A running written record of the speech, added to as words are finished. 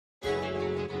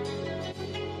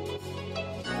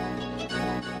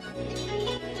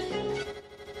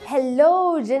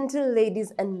Hello, gentle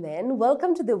ladies and men.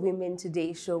 Welcome to the Women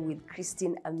Today show with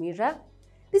Christine Amira.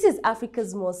 This is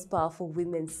Africa's most powerful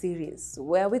women series,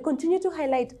 where we continue to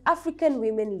highlight African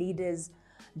women leaders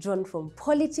drawn from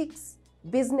politics,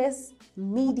 business,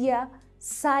 media,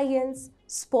 science,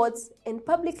 sports, and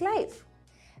public life.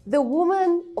 The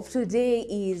woman of today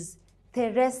is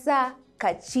Theresa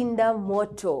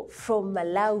Kachindamoto from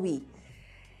Malawi.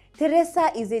 Theresa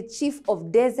is a chief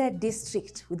of Dedza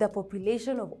District with a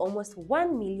population of almost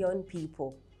 1 million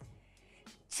people.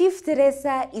 Chief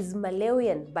Theresa is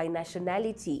Malawian by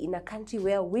nationality in a country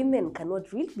where women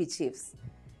cannot really be chiefs.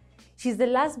 She's the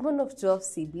last born of 12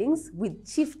 siblings with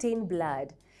chieftain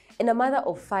blood and a mother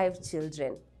of 5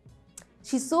 children.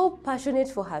 She's so passionate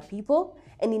for her people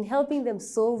and in helping them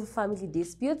solve family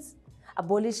disputes,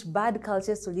 abolish bad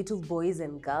cultures to little boys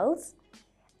and girls.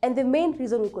 And the main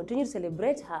reason we continue to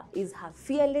celebrate her is her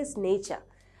fearless nature,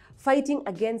 fighting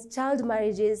against child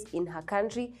marriages in her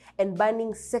country and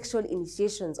banning sexual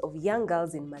initiations of young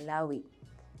girls in Malawi.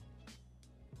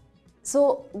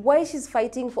 So why she's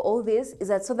fighting for all this is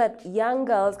that so that young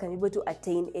girls can be able to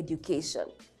attain education.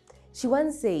 She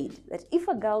once said that if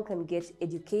a girl can get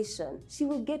education, she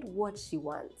will get what she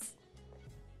wants.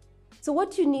 So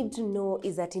what you need to know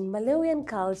is that in Malawian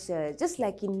culture, just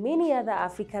like in many other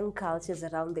African cultures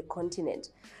around the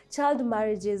continent, child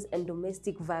marriages and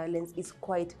domestic violence is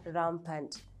quite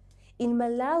rampant. In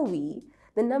Malawi,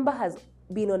 the number has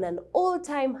been on an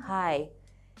all-time high.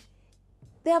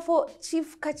 Therefore,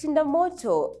 Chief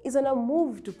Kachindamoto is on a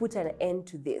move to put an end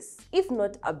to this, if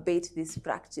not abate this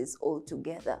practice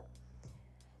altogether.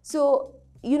 So,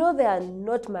 you know they are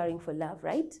not marrying for love,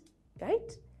 right?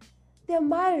 Right? They're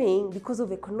marrying because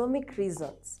of economic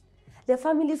reasons. Their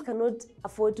families cannot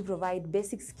afford to provide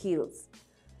basic skills.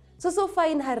 So far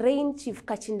in her reign, Chief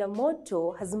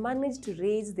Kachindamoto has managed to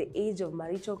raise the age of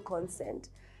marital consent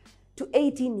to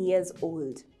 18 years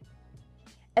old.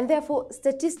 And therefore,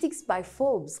 statistics by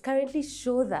Forbes currently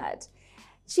show that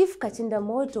Chief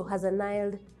Kachindamoto has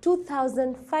annulled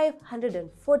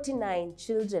 2,549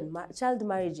 child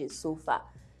marriages so far.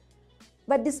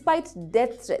 But despite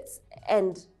death threats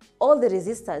and all the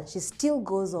resistance, she still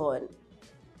goes on.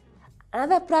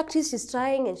 Another practice she's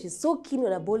trying and she's so keen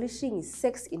on abolishing is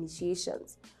sex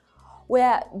initiations,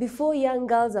 where before young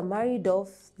girls are married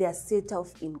off, they are set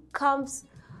off in camps,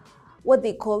 what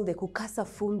they call the kukasa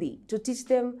fumbi, to teach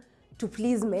them to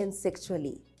please men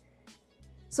sexually.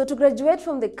 So to graduate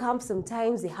from the camp,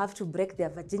 sometimes they have to break their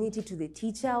virginity to the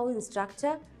teacher or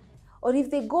instructor, or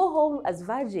if they go home as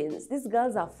virgins, these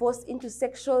girls are forced into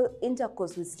sexual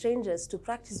intercourse with strangers to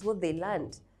practice what they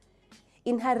learned.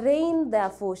 In her reign,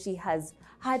 therefore, she has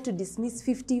had to dismiss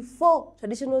 54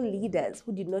 traditional leaders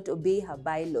who did not obey her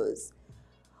bylaws.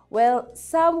 Well,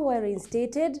 some were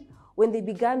reinstated when they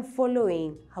began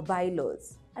following her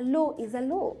bylaws. A law is a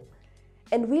law.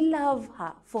 And we love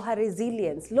her for her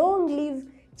resilience. Long live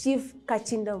Chief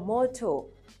Kachindamoto.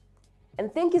 And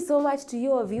thank you so much to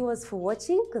you, our viewers, for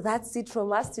watching. That's it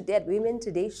from us today at Women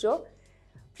Today Show.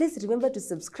 Please remember to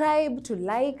subscribe, to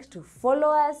like, to follow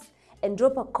us, and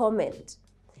drop a comment.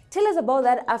 Tell us about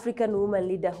that African woman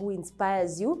leader who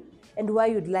inspires you and why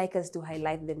you'd like us to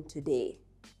highlight them today.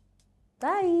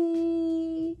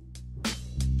 Bye!